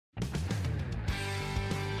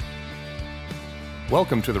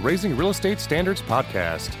Welcome to the Raising Real Estate Standards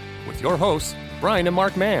Podcast with your hosts, Brian and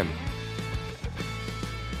Mark Mann.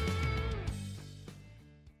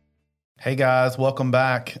 Hey guys, welcome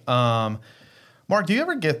back. Mark, do you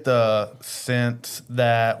ever get the sense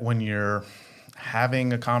that when you're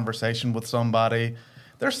having a conversation with somebody,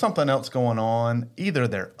 there's something else going on? Either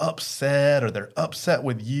they're upset or they're upset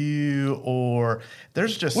with you, or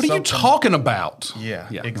there's just What are you talking about? Yeah.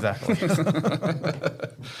 Exactly.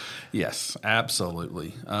 Yes,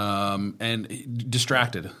 absolutely. And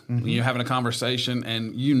distracted. When you're having a conversation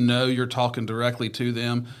and you know you're talking directly to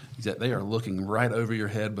them, that they are looking right over your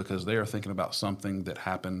head because they are thinking about something that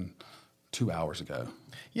happened 2 hours ago.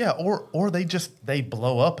 Yeah, or they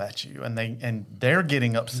blow up at you and they're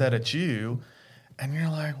getting upset at you. And you're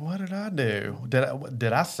like, what did I do?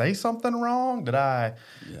 Did I say something wrong?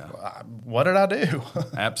 What did I do?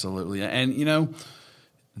 Absolutely. And, you know,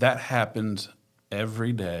 that happens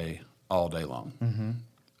every day, all day long.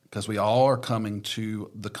 Because we all are coming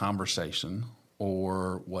to the conversation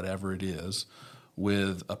or whatever it is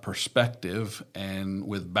with a perspective and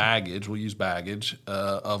with baggage, we'll use baggage,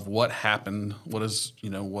 of what happened, what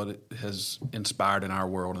it has inspired in our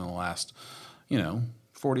world in the last,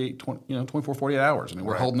 24, 48 hours. I mean,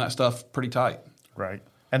 we're holding that stuff pretty tight. Right.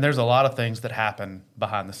 And there's a lot of things that happen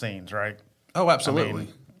behind the scenes, right? Oh, absolutely.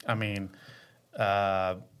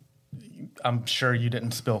 I'm sure you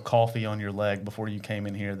didn't spill coffee on your leg before you came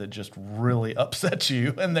in here that just really upset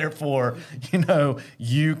you. And therefore,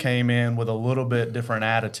 you came in with a little bit different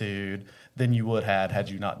attitude than you would had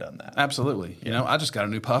you not done that. Absolutely. Yeah. I just got a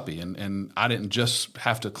new puppy and I didn't just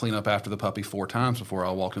have to clean up after the puppy 4 times before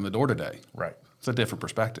I walked in the door today. Right. It's a different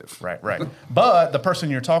perspective. Right. But the person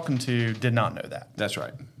you're talking to did not know that. That's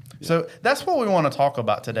right. Yeah. So that's what we want to talk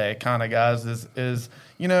about today, kind of, guys, is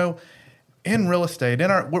in real estate,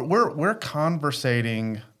 we're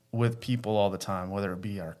conversating with people all the time, whether it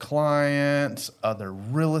be our clients, other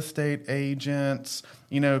real estate agents,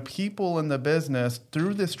 people in the business.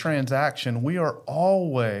 Through this transaction, we are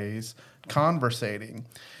always conversating,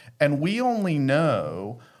 and we only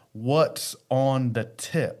know what's on the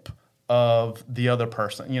tip of the other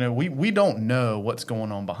person. We don't know what's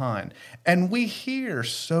going on behind. And we hear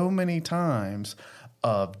so many times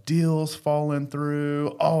of deals falling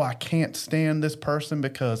through. Oh, I can't stand this person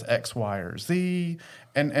because X, Y, or Z.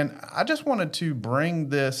 And I just wanted to bring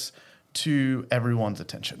this to everyone's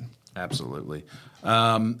attention. Absolutely.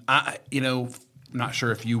 Not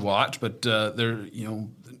sure if you watch, but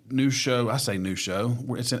new show. I say new show.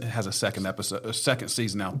 It has a second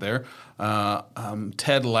season out there.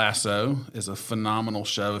 Ted Lasso is a phenomenal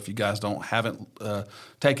show. If you guys haven't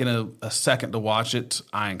taken a second to watch it,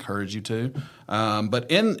 I encourage you to.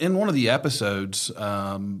 But in one of the episodes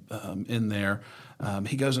in there,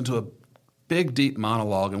 he goes into a big, deep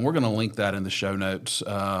monologue, and we're going to link that in the show notes.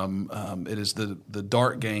 It is the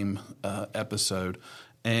Dart Game episode.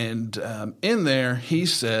 And in there, he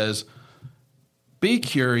says, be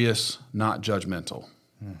curious, not judgmental.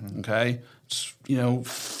 Okay? It's,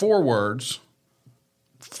 4 words,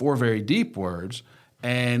 4 very deep words.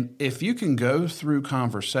 And if you can go through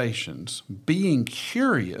conversations being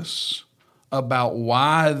curious about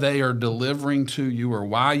why they are delivering to you or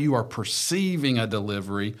why you are perceiving a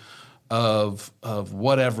delivery of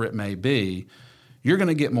whatever it may be, you're going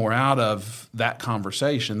to get more out of that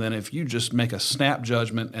conversation than if you just make a snap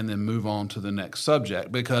judgment and then move on to the next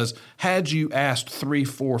subject. Because had you asked 3,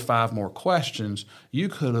 4, 5 more questions, you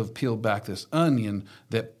could have peeled back this onion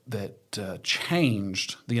that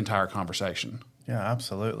changed the entire conversation. Yeah,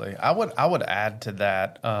 absolutely. I would add to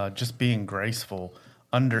that just being graceful,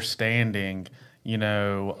 understanding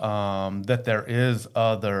that there is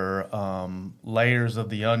other layers of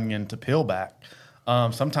the onion to peel back.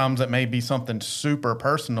 Sometimes it may be something super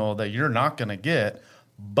personal that you're not going to get,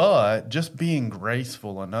 but just being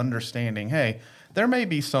graceful and understanding, hey, there may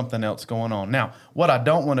be something else going on. Now, what I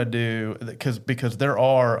don't want to do, because there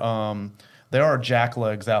are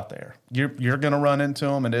jacklegs out there. You're going to run into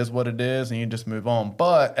them. It is what it is, and you just move on.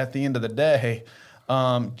 But at the end of the day,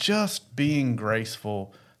 just being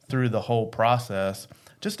graceful through the whole process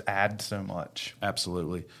just adds so much.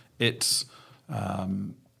 Absolutely. It's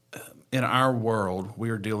in our world, we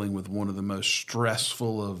are dealing with one of the most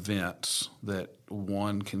stressful events that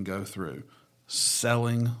one can go through.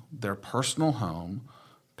 Selling their personal home,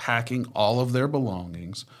 packing all of their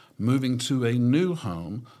belongings, moving to a new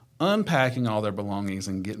home, unpacking all their belongings,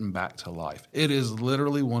 and getting back to life. It is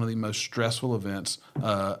literally one of the most stressful events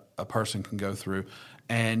a person can go through.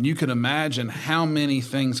 And you can imagine how many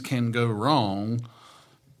things can go wrong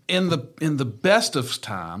in the best of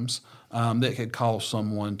times that could cause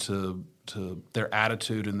someone to their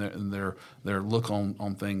attitude and their look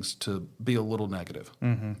on things to be a little negative.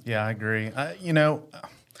 Yeah, I agree.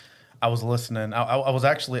 I was listening. I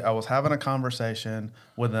was having a conversation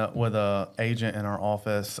with a agent in our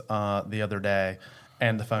office the other day,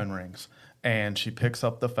 and the phone rings, and she picks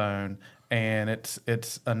up the phone, and it's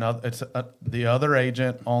the other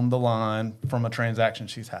agent on the line from a transaction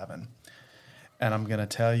she's having. And I'm gonna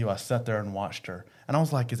tell you, I sat there and watched her, and I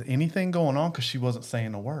was like, "Is anything going on?" Because she wasn't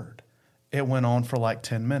saying a word. It went on for like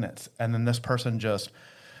 10 minutes, and then this person just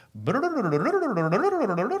and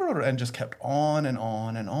just kept on and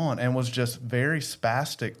on and on, and was just very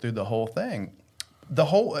spastic through the whole thing.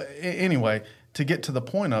 Anyway, to get to the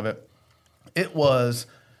point of it, it was,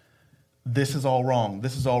 this is all wrong.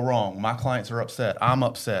 This is all wrong. My clients are upset. I'm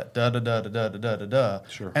upset. Da da da da da da da da.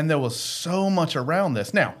 Sure. And there was so much around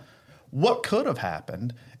this. Now, what could have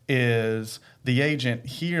happened is the agent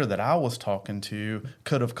here that I was talking to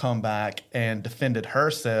could have come back and defended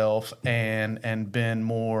herself and been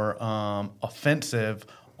more offensive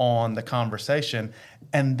on the conversation,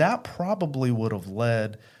 and that probably would have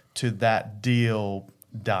led to that deal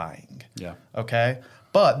dying. Yeah. Okay?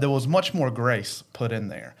 But there was much more grace put in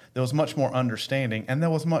there. There was much more understanding, and there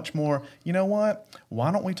was much more, you know what?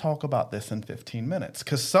 Why don't we talk about this in 15 minutes?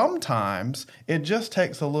 Because sometimes it just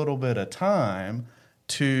takes a little bit of time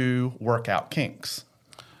to work out kinks.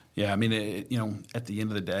 Yeah, I mean, at the end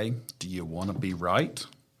of the day, do you want to be right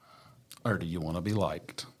or do you want to be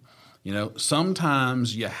liked?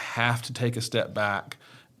 Sometimes you have to take a step back,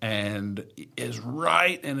 and is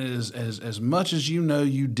right, and as much as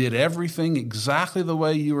you did everything exactly the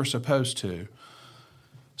way you were supposed to,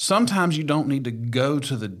 sometimes you don't need to go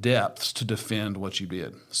to the depths to defend what you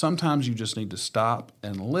did. Sometimes you just need to stop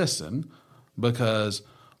and listen, because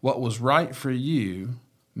what was right for you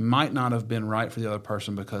might not have been right for the other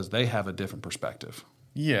person because they have a different perspective.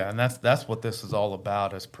 Yeah, and that's what this is all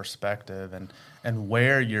about, is perspective and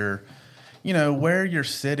where you're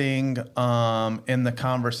sitting in the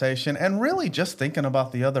conversation, and really just thinking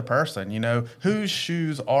about the other person. Whose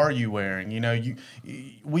shoes are you wearing?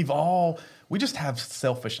 We just have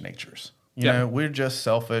selfish natures. We're just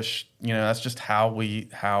selfish. That's just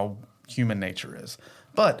how human nature is.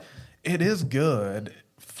 But it is good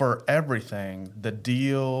for everything, the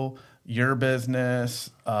deal, your business,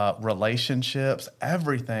 relationships,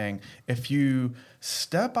 everything. If you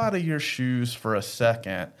step out of your shoes for a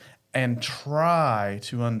second and try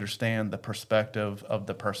to understand the perspective of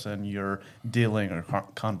the person you're dealing or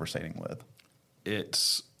conversating with.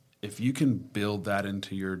 If you can build that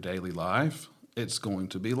into your daily life, it's going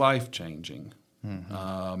to be life-changing.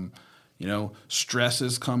 Mm-hmm.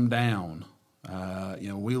 Stresses come down.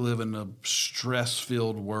 We live in a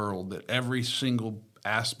stress-filled world that every single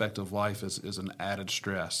aspect of life is an added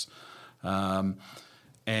stress. While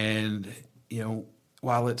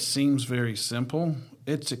it seems very simple,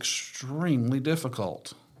 it's extremely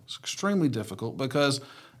difficult. It's extremely difficult because,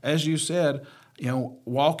 as you said,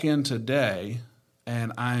 walk in today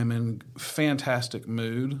and I am in fantastic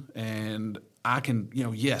mood, and I can,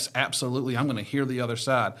 yes, absolutely, I'm going to hear the other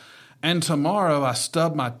side. And tomorrow I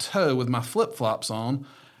stub my toe with my flip-flops on.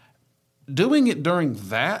 Doing it during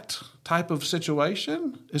that type of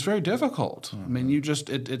situation is very difficult. Mm-hmm. I mean,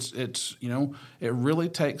 it really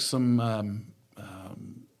takes some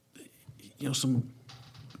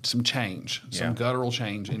change, some guttural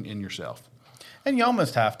change in yourself. And you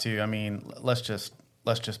almost have to. I mean, let's just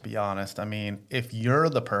be honest. I mean, if you're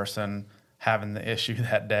the person having the issue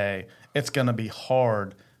that day, it's going to be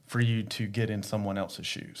hard for you to get in someone else's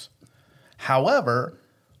shoes. However,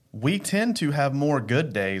 we tend to have more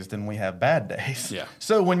good days than we have bad days. Yeah.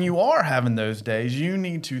 So when you are having those days, you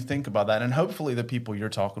need to think about that. And hopefully the people you're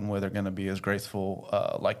talking with are going to be as graceful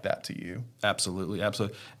like that to you. Absolutely,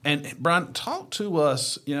 absolutely. And Brian, talk to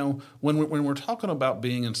us, when we're talking about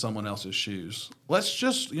being in someone else's shoes, let's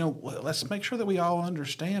just, let's make sure that we all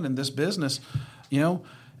understand in this business,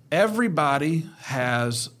 everybody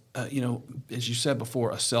has, as you said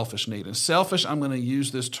before, a selfish need. And selfish, I'm going to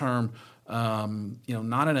use this term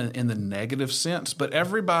not in the negative sense, but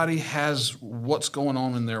everybody has what's going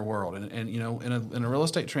on in their world. And in a real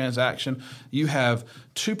estate transaction, you have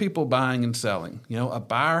two people buying and selling. A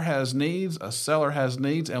buyer has needs, a seller has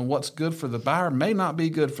needs, and what's good for the buyer may not be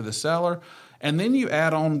good for the seller. And then you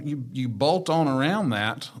add on, you bolt on around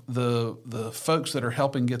that the folks that are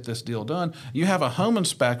helping get this deal done. You have a home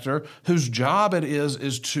inspector whose job it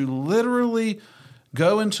is to literally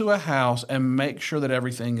go into a house and make sure that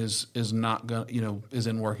everything is not going, is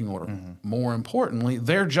in working order. Mm-hmm. More importantly,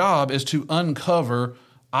 their job is to uncover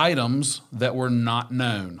items that were not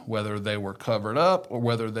known, whether they were covered up or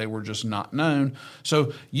whether they were just not known.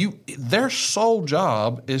 So their sole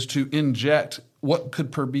job is to inject what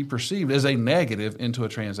could be perceived as a negative into a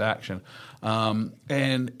transaction.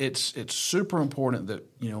 And it's super important that,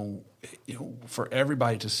 for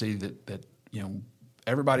everybody to see that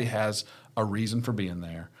everybody has a reason for being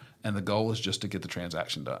there. And the goal is just to get the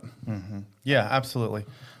transaction done. Mm-hmm. Yeah, absolutely.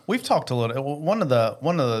 We've talked a little. One of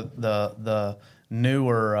the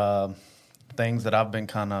newer things that I've been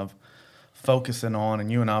kind of focusing on,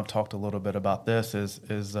 and you and I have talked a little bit about this,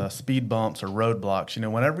 is speed bumps or roadblocks.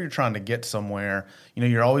 Whenever you're trying to get somewhere,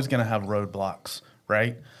 you're always going to have roadblocks,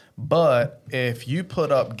 right? But if you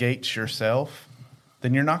put up gates yourself,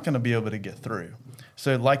 then you're not going to be able to get through.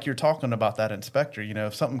 So like you're talking about that inspector,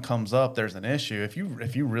 if something comes up, there's an issue. If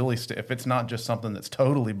you really if it's not just something that's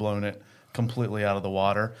totally blown it completely out of the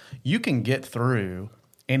water, you can get through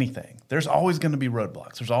anything. There's always going to be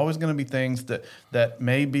roadblocks. There's always going to be things that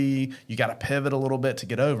maybe you got to pivot a little bit to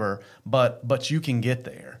get over, but you can get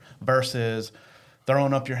there versus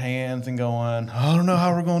throwing up your hands and going, I don't know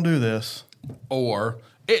how we're going to do this. Or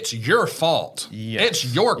it's your fault. Yes.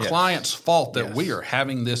 It's your client's fault that we are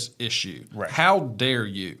having this issue. Right. How dare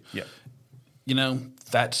you? Yep.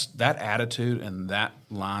 That's that attitude and that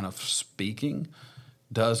line of speaking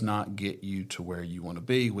does not get you to where you want to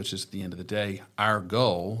be, which is at the end of the day, our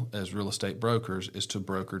goal as real estate brokers is to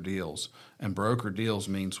broker deals. And broker deals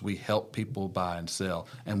means we help people buy and sell.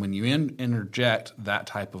 And when you interject that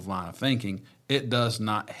type of line of thinking, it does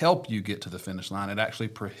not help you get to the finish line. It actually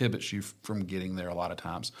prohibits you from getting there a lot of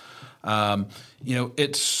times.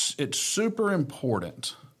 It's super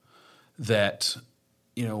important that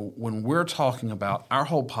when we're talking about, our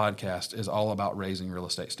whole podcast is all about raising real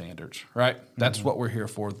estate standards, right? That's what we're here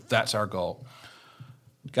for. That's our goal.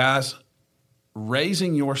 Guys,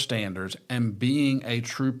 raising your standards and being a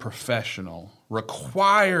true professional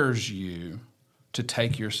requires you to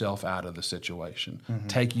take yourself out of the situation.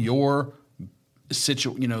 Take your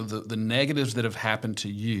the negatives that have happened to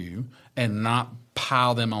you and not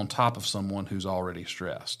pile them on top of someone who's already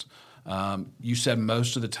stressed. You said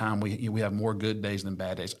most of the time we have more good days than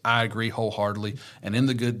bad days. I agree wholeheartedly. And in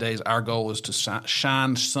the good days, our goal is to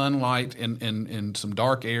shine sunlight in some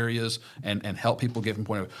dark areas and help people get from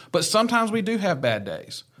point A. But sometimes we do have bad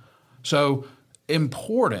days. So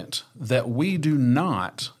important that we do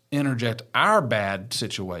not interject our bad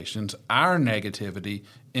situations, our negativity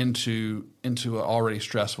into an already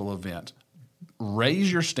stressful event.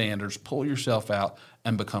 Raise your standards, pull yourself out,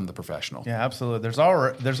 and become the professional. Yeah, absolutely.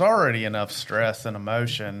 There's already enough stress and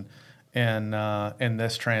emotion in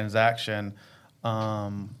this transaction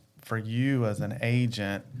for you as an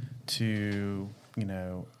agent to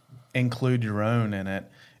include your own in it.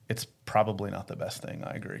 It's probably not the best thing.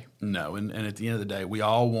 I agree. No, and at the end of the day, we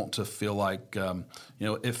all want to feel like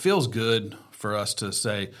it feels good for us to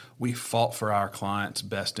say we fought for our client's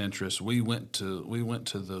best interest. We went to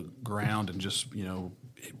the ground and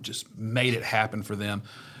just made it happen for them.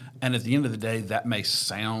 And at the end of the day, that may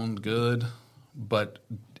sound good, but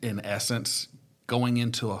in essence, going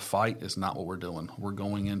into a fight is not what we're doing. We're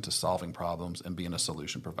going into solving problems and being a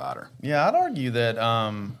solution provider. Yeah, I'd argue that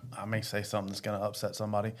I may say something that's going to upset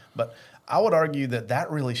somebody, but I would argue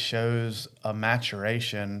that really shows a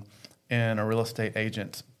maturation in a real estate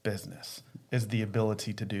agent's business, is the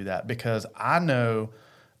ability to do that. Because I know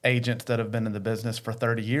agents that have been in the business for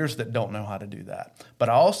 30 years that don't know how to do that. But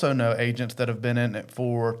I also know agents that have been in it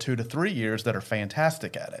for 2 to 3 years that are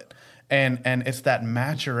fantastic at it. And it's that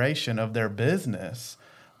maturation of their business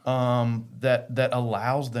that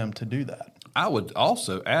allows them to do that. I would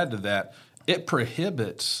also add to that, it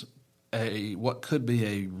prohibits what could be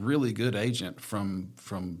a really good agent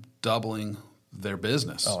from doubling their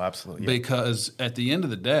business. Oh, absolutely. Yeah. Because at the end of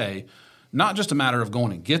the day, not just a matter of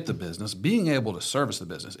going and get the business, being able to service the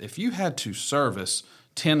business. If you had to service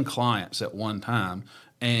 10 clients at one time,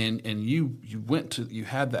 and you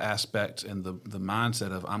had the aspect and the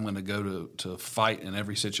mindset of I'm going to go to fight in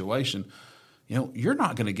every situation, you're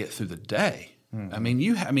not going to get through the day.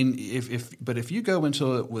 Mm-hmm. If you go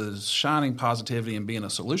into it with shining positivity and being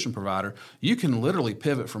a solution provider, you can literally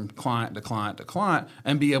pivot from client to client to client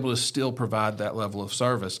and be able to still provide that level of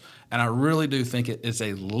service. And I really do think it is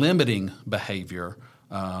a limiting behavior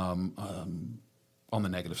on the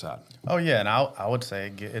negative side. Oh yeah, and I would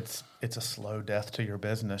say it's a slow death to your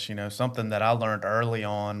business. Something that I learned early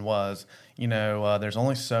on was there's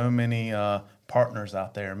only so many partners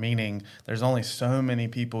out there, meaning there's only so many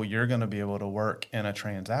people you're going to be able to work in a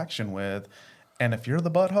transaction with. And if you're the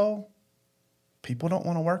butthole, people don't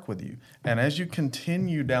want to work with you. And as you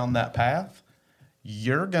continue down that path,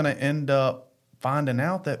 you're going to end up finding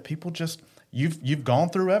out that people just you've gone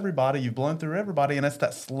through everybody, you've blown through everybody, and it's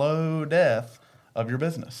that slow death of your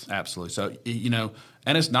business. Absolutely. So,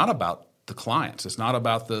 and it's not about the clients. It's not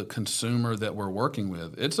about the consumer that we're working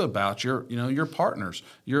with. It's about your partners,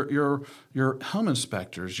 your home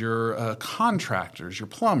inspectors, your contractors, your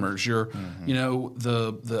plumbers, your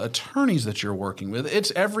the attorneys that you're working with.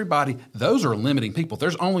 It's everybody. Those are limiting people.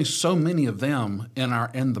 There's only so many of them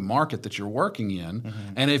in the market that you're working in.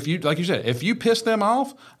 And if you, like you said, if you piss them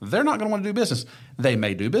off, they're not going to want to do business. They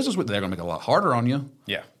may do business with. They're going to make it a lot harder on you.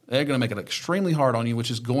 Yeah. They're going to make it extremely hard on you,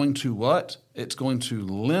 which is going to what? It's going to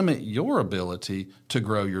limit your ability to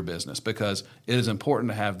grow your business, because it is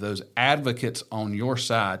important to have those advocates on your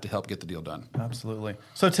side to help get the deal done. Absolutely.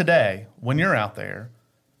 So today, when you're out there,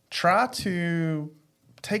 try to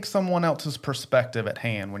take someone else's perspective at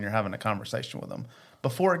hand when you're having a conversation with them.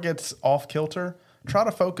 Before it gets off kilter, try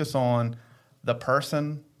to focus on the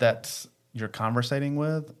person that you're conversating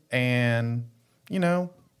with and,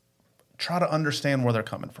 try to understand where they're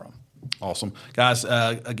coming from. Awesome. Guys,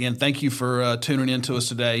 again, thank you for tuning in to us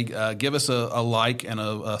today. Give us a like and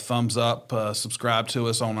a thumbs up. Subscribe to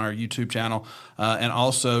us on our YouTube channel. And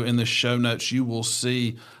also in the show notes, you will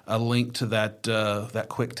see a link to that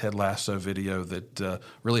quick Ted Lasso video that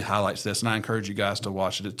really highlights this. And I encourage you guys to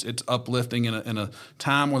watch it. It's uplifting in a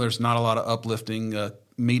time where there's not a lot of uplifting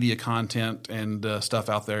media content and stuff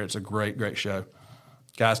out there. It's a great, great show.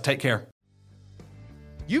 Guys, take care.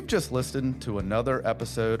 You've just listened to another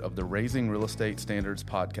episode of the Raising Real Estate Standards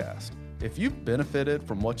podcast. If you've benefited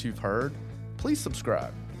from what you've heard, please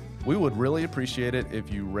subscribe. We would really appreciate it if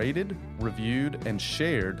you rated, reviewed, and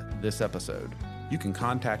shared this episode. You can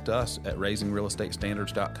contact us at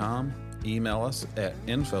raisingrealestatestandards.com, email us at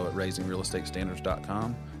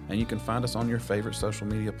info@raisingrealestatestandards.com, and you can find us on your favorite social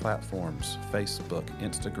media platforms, Facebook,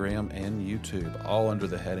 Instagram, and YouTube, all under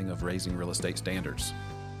the heading of Raising Real Estate Standards.